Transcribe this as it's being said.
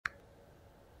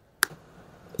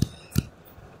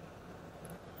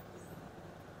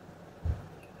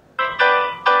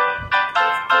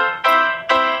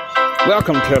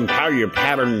Welcome to Empower Your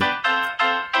Pattern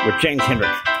with James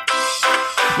Hendricks.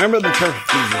 Member of the Church of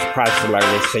Jesus Christ of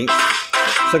Latter-day Saints,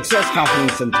 Success,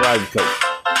 Confidence, and Thrive Coach.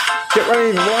 Get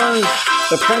ready to learn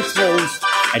the principles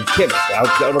and tips to help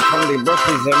you overcome the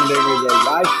adversities in everyday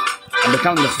life and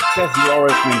become the success you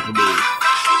always meant to be.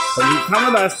 So you come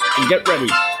with us and get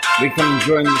ready. We can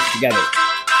join this together.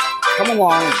 Come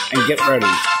along and get ready.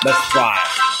 Let's fly.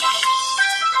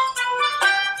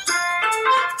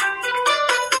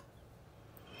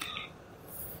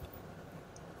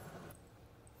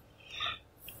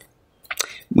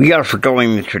 We are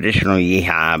forgoing the traditional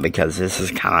yeehaw because this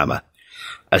is kind of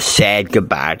a sad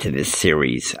goodbye to this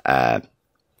series. Pattern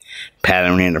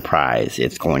Enterprise.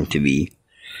 It's going to be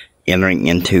entering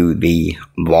into the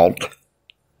vault.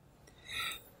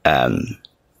 I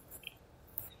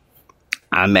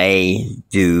may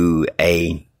do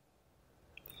to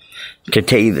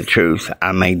tell you the truth,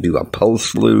 I may do a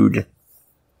postlude,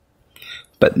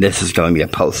 but this is going to be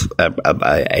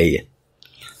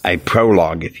a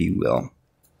prologue, if you will.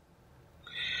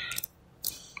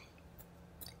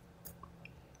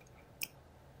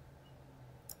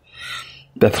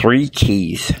 The 3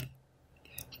 keys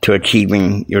to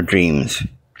achieving your dreams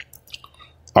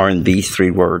are in these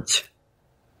 3 words.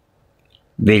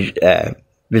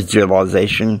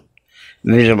 Visualization.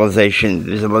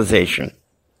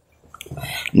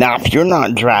 Now, if you're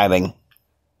not driving,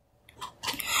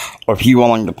 or if you're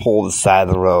willing to pull the side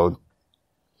of the road,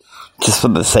 just for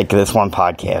the sake of this one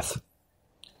podcast,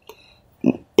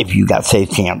 if you got safe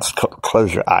chance,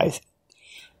 close your eyes.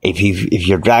 If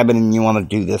you're driving and you want to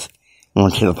do this, I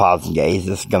want you to pause and gaze.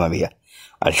 This is going to be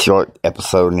a short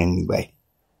episode anyway.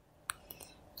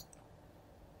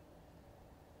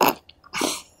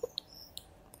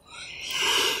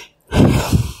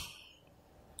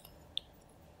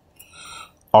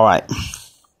 All right.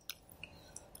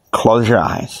 Close your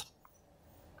eyes.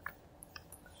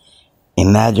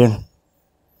 Imagine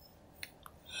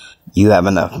you have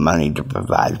enough money to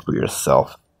provide for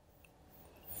yourself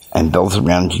and those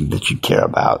around you that you care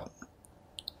about.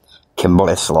 Can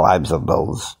bless the lives of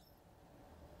those.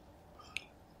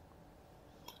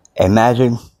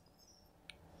 Imagine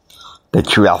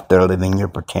that you're out there living your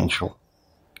potential,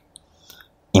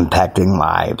 impacting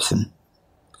lives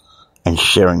and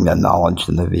sharing the knowledge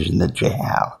and the vision that you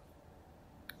have.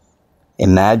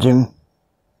 Imagine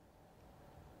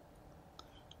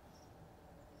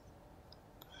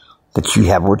that you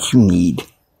have what you need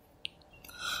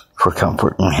for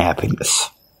comfort and happiness.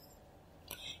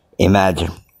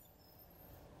 Imagine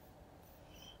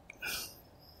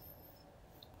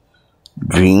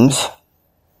dreams.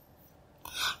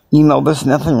 You know, there's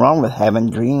nothing wrong with having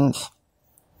dreams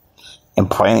and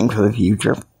planning for the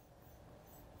future.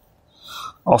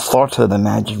 All starts with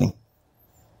imagining.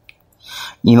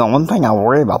 You know, one thing I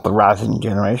worry about the rising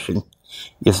generation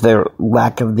is their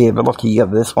lack of the ability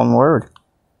of this one word.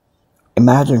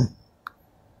 Imagine.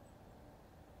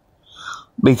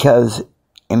 Because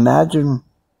imagination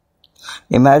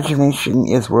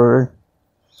is where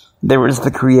there is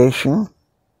the creation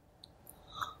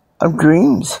of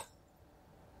dreams.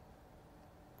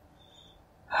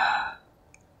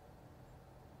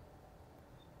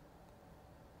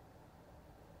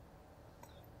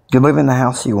 You live in the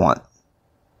house you want.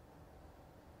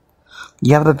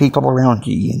 You have the people around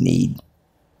you need.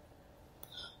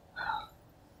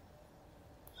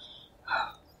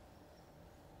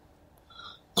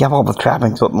 You have all the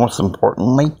trappings, but most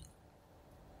importantly,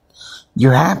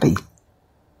 you're happy.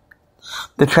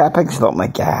 The trappings don't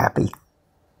make you happy.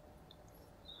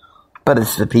 But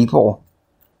it's the people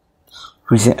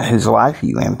whose life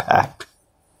you impact,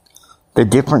 the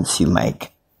difference you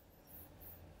make,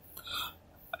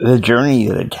 the journey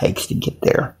that it takes to get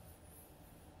there.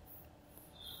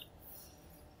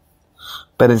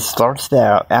 But it starts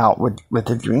out with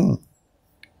a dream.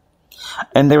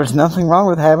 And there's nothing wrong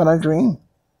with having a dream.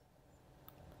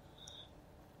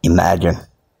 Imagine.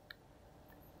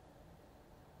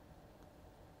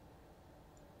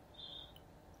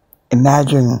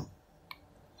 Imagine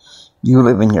you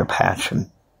live in your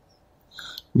passion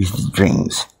with your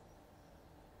dreams.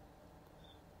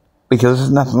 Because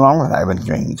there's nothing wrong with having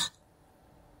dreams.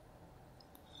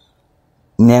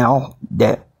 Now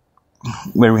that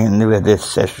we're into this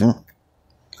session,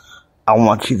 I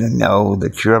want you to know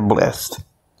that you're blessed.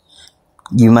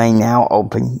 You may now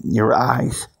open your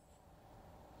eyes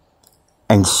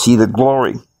and see the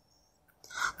glory.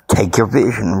 Take your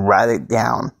vision, write it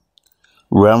down.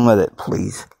 Run with it,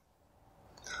 please.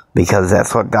 Because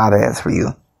that's what God has for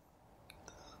you.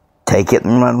 Take it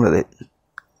and run with it.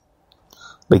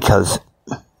 Because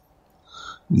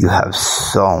you have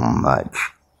so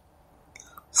much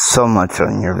so much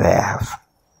on your behalf.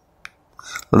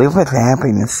 Live with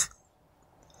happiness.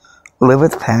 Live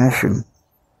with passion.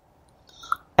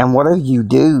 And whatever you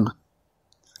do,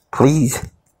 please,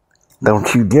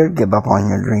 don't you dare give up on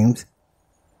your dreams.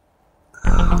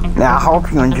 Now, I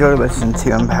hope you enjoy listening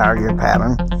to Empower Your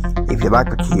Pattern. If you like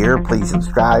what you hear, please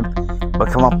subscribe.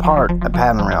 Become a part of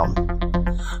Pattern Realm.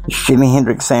 It's Jimi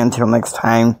Hendrix saying until next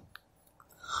time,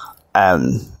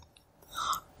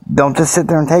 don't just sit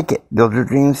there and take it. Build your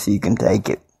dreams so you can take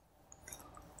it.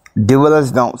 Do what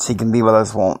others don't so you can be what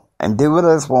others won't. And do what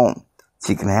others won't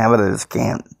so you can have what others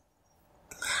can't.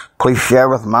 Please share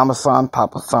with Mama Son,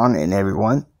 Papa Son, and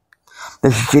everyone.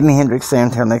 This is Jimi Hendrix saying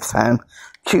until next time,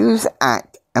 choose,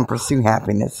 act, and pursue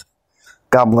happiness.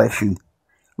 God bless you.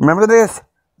 Remember this,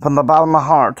 from the bottom of my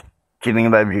heart, Jimi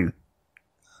loves you.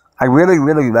 I really,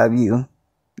 really love you.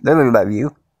 Really love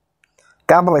you.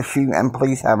 God bless you, and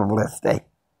please have a blessed day.